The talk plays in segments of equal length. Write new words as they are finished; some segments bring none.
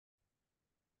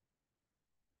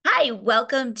Hi,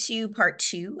 welcome to part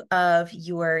 2 of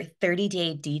your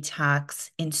 30-day detox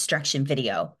instruction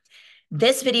video.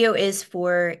 This video is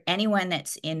for anyone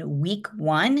that's in week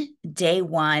 1, day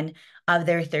 1 of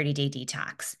their 30-day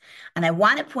detox. And I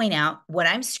want to point out what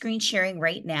I'm screen sharing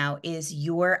right now is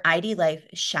your ID Life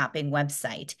shopping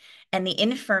website. And the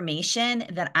information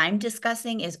that I'm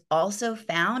discussing is also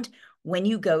found when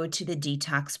you go to the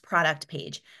detox product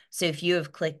page. So if you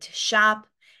have clicked shop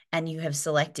and you have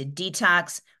selected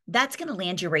detox, that's going to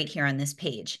land you right here on this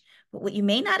page. But what you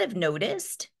may not have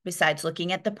noticed, besides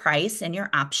looking at the price and your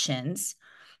options,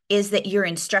 is that your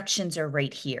instructions are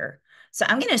right here. So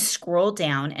I'm going to scroll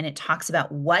down and it talks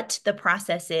about what the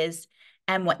process is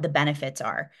and what the benefits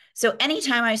are. So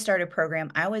anytime I start a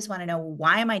program, I always want to know,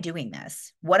 why am I doing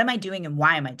this? What am I doing and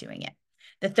why am I doing it?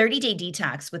 The 30-day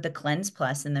detox with the Cleanse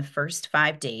Plus in the first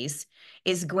 5 days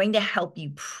is going to help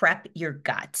you prep your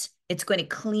gut. It's going to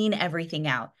clean everything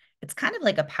out. It's kind of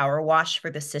like a power wash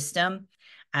for the system.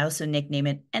 I also nickname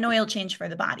it an oil change for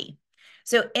the body.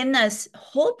 So in this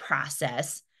whole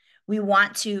process, we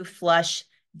want to flush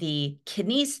the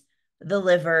kidneys, the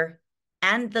liver,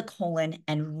 and the colon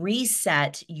and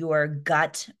reset your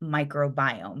gut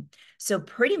microbiome. So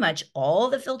pretty much all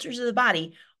the filters of the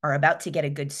body are about to get a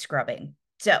good scrubbing.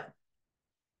 So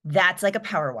that's like a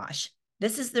power wash.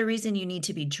 This is the reason you need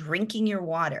to be drinking your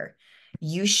water.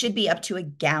 You should be up to a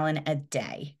gallon a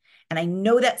day. And I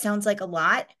know that sounds like a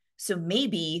lot. So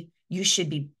maybe you should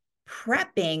be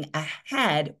prepping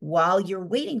ahead while you're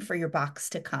waiting for your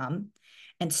box to come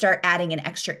and start adding an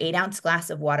extra 8-ounce glass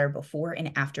of water before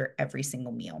and after every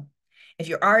single meal. If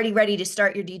you're already ready to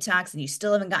start your detox and you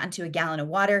still haven't gotten to a gallon of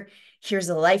water, here's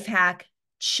a life hack.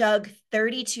 Chug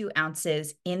 32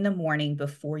 ounces in the morning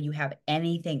before you have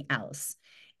anything else.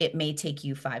 It may take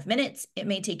you 5 minutes. It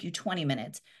may take you 20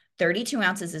 minutes. 32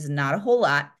 ounces is not a whole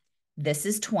lot. This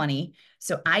is 20.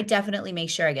 So I definitely make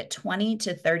sure I get 20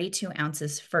 to 32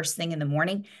 ounces first thing in the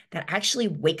morning. That actually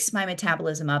wakes my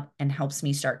metabolism up and helps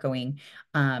me start going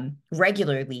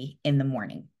regularly in the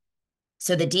morning.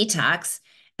 So the detox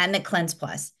and the Cleanse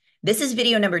Plus. This is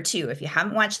video number 2. If you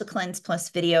haven't watched the Cleanse Plus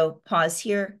video, pause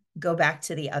here, go back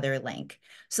to the other link.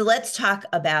 So let's talk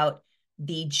about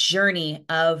the journey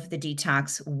of the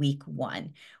detox week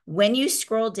 1. When you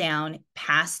scroll down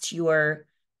past your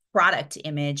product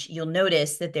image, you'll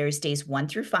notice that there's days 1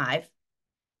 through 5,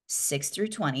 6 through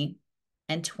 20,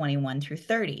 and 21 through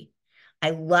 30. I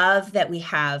love that we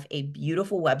have a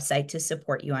beautiful website to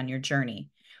support you on your journey.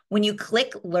 When you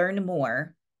click Learn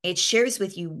More, it shares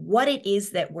with you what it is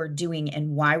that we're doing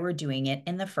and why we're doing it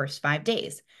in the first 5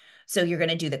 days. So you're going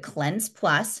to do the Cleanse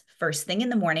Plus first thing in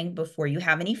the morning before you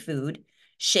have any food,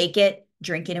 shake it,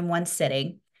 drink it in one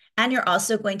sitting. And you're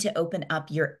also going to open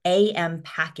up your AM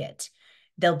packet.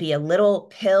 There'll be a little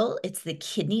pill. It's the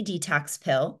kidney detox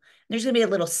pill. There's going to be a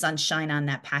little sunshine on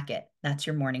that packet. That's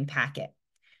your morning packet.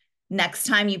 Next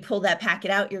time you pull that packet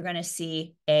out, you're going to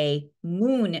see a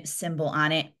moon symbol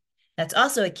on it. That's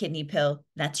also a kidney pill.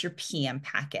 That's your PM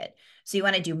packet. So you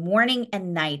want to do morning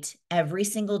and night every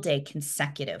single day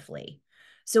consecutively.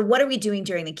 So what are we doing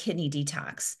during the kidney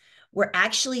detox? We're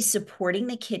actually supporting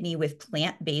the kidney with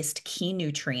plant-based key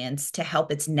nutrients to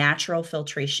help its natural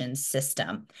filtration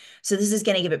system. So this is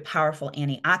going to give it powerful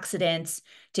antioxidants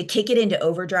to kick it into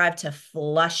overdrive to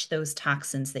flush those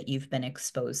toxins that you've been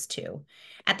exposed to.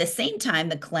 At the same time,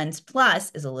 the Cleanse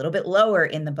Plus is a little bit lower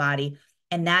in the body,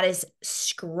 and that is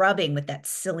scrubbing with that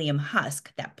psyllium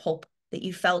husk, that pulp that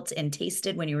you felt and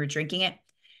tasted when you were drinking it.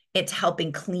 It's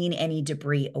helping clean any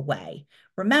debris away.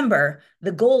 Remember,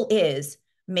 the goal is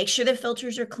make sure the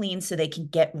filters are clean so they can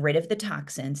get rid of the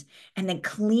toxins, and then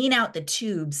clean out the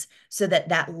tubes so that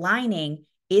that lining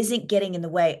isn't getting in the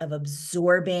way of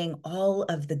absorbing all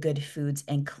of the good foods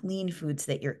and clean foods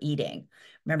that you're eating.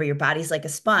 Remember, your body's like a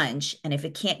sponge, and if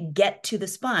it can't get to the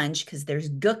sponge because there's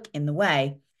gook in the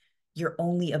way, you're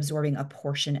only absorbing a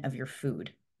portion of your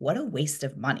food. What a waste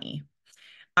of money.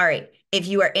 All right, if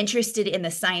you are interested in the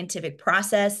scientific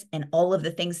process and all of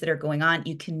the things that are going on,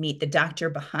 you can meet the doctor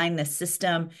behind the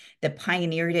system that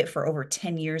pioneered it for over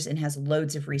 10 years and has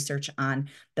loads of research on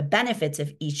the benefits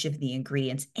of each of the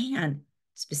ingredients and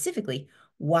specifically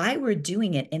why we're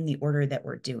doing it in the order that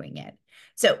we're doing it.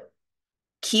 So,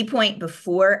 key point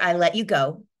before I let you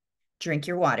go, drink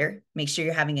your water, make sure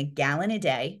you're having a gallon a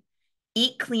day,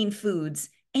 eat clean foods,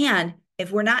 and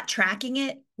if we're not tracking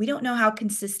it, we don't know how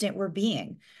consistent we're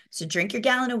being. So drink your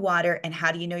gallon of water. And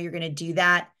how do you know you're going to do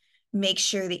that? Make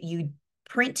sure that you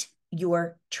print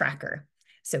your tracker.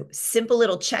 So simple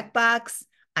little checkbox.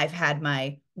 I've had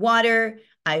my water.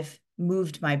 I've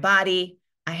moved my body.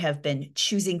 I have been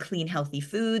choosing clean, healthy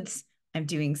foods. I'm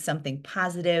doing something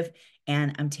positive,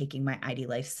 and I'm taking my ID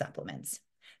Life supplements.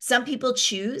 Some people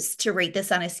choose to rate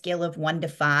this on a scale of 1 to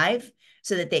 5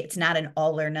 so that it's not an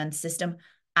all or none system.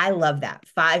 I love that.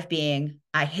 5 being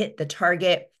I hit the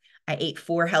target. I ate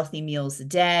 4 healthy meals a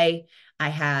day. I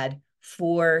had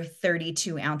 4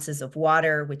 32 ounces of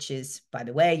water, which is, by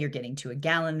the way, you're getting to a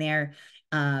gallon there.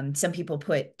 Some people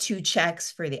put 2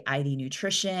 checks for the ID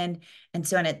nutrition. And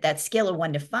so on that scale of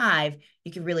 1 to 5,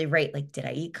 you can really rate, like, did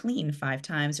I eat clean 5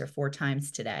 times or 4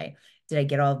 times today? Did I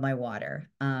get all of my water?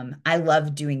 I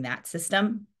love doing that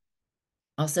system.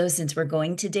 Also, since we're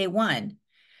going to day one,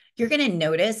 you're going to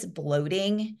notice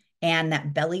bloating and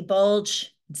that belly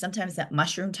bulge, and sometimes that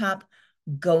mushroom top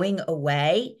going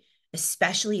away,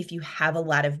 especially if you have a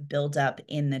lot of buildup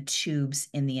in the tubes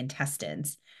in the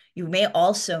intestines. You may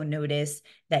also notice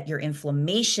that your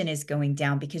inflammation is going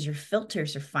down because your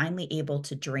filters are finally able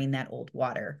to drain that old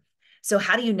water. So,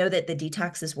 how do you know that the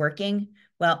detox is working?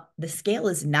 Well, the scale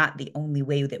is not the only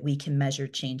way that we can measure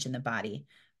change in the body.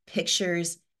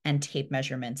 Pictures and tape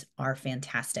measurements are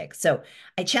fantastic. So,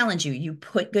 I challenge you, you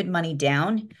put good money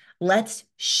down. Let's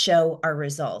show our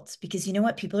results, because you know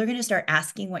what? People are going to start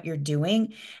asking what you're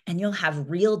doing, and you'll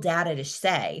have real data to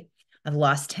say, I've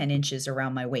lost 10 inches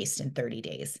around my waist in 30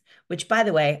 days, which, by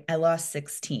the way, I lost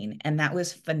 16, and that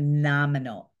was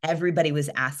phenomenal. Everybody was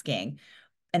asking,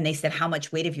 and they said, how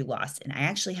much weight have you lost? And I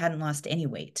actually hadn't lost any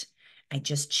weight. I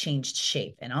just changed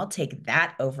shape, and I'll take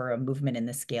that over a movement in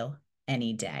the scale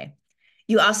any day.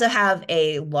 You also have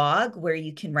a log where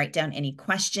you can write down any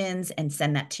questions and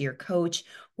send that to your coach,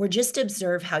 or just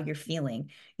observe how you're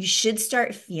feeling. You should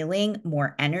start feeling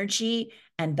more energy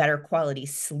and better quality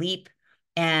sleep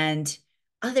and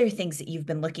other things that you've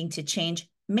been looking to change.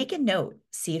 Make a note,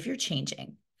 see if you're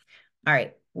changing. All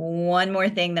right, one more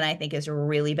thing that I think is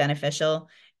really beneficial,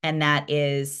 and that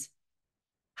is,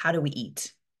 how do we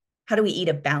eat? How do we eat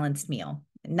a balanced meal?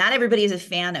 Not everybody is a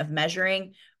fan of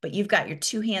measuring, but you've got your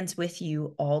 2 hands with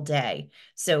you all day.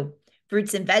 So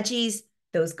fruits and veggies,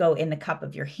 those go in the cup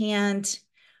of your hand.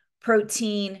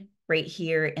 Protein right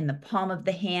here in the palm of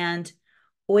the hand.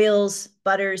 Oils,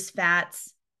 butters,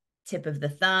 fats, tip of the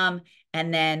thumb.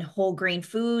 And then whole grain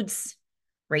foods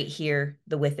right here,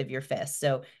 the width of your fist.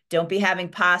 So don't be having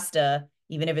pasta,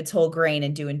 even if it's whole grain,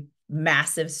 and doing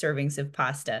massive servings of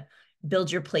pasta.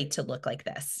 Build your plate to look like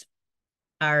this.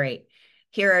 All right,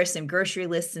 here are some grocery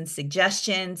lists and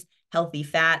suggestions: healthy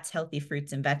fats, healthy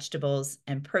fruits and vegetables,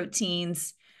 and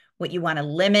proteins. What you want to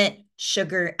limit: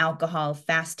 sugar, alcohol,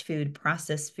 fast food,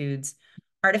 processed foods,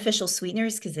 artificial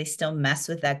sweeteners, because they still mess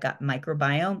with that gut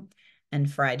microbiome, and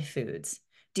fried foods.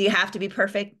 Do you have to be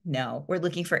perfect? No, we're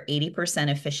looking for 80%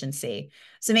 efficiency.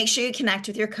 So make sure you connect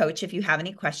with your coach if you have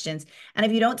any questions. And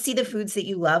if you don't see the foods that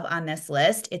you love on this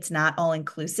list, it's not all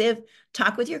inclusive.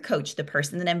 Talk with your coach, the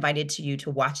person that invited to you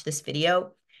to watch this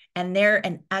video, and they're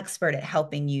an expert at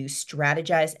helping you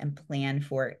strategize and plan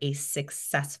for a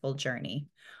successful journey.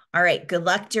 All right, good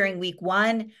luck during week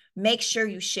one. Make sure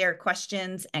you share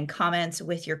questions and comments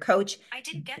with your coach. I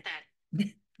didn't get that.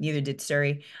 Neither did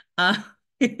Suri.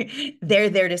 They're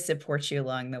there to support you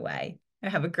along the way.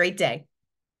 Have a great day.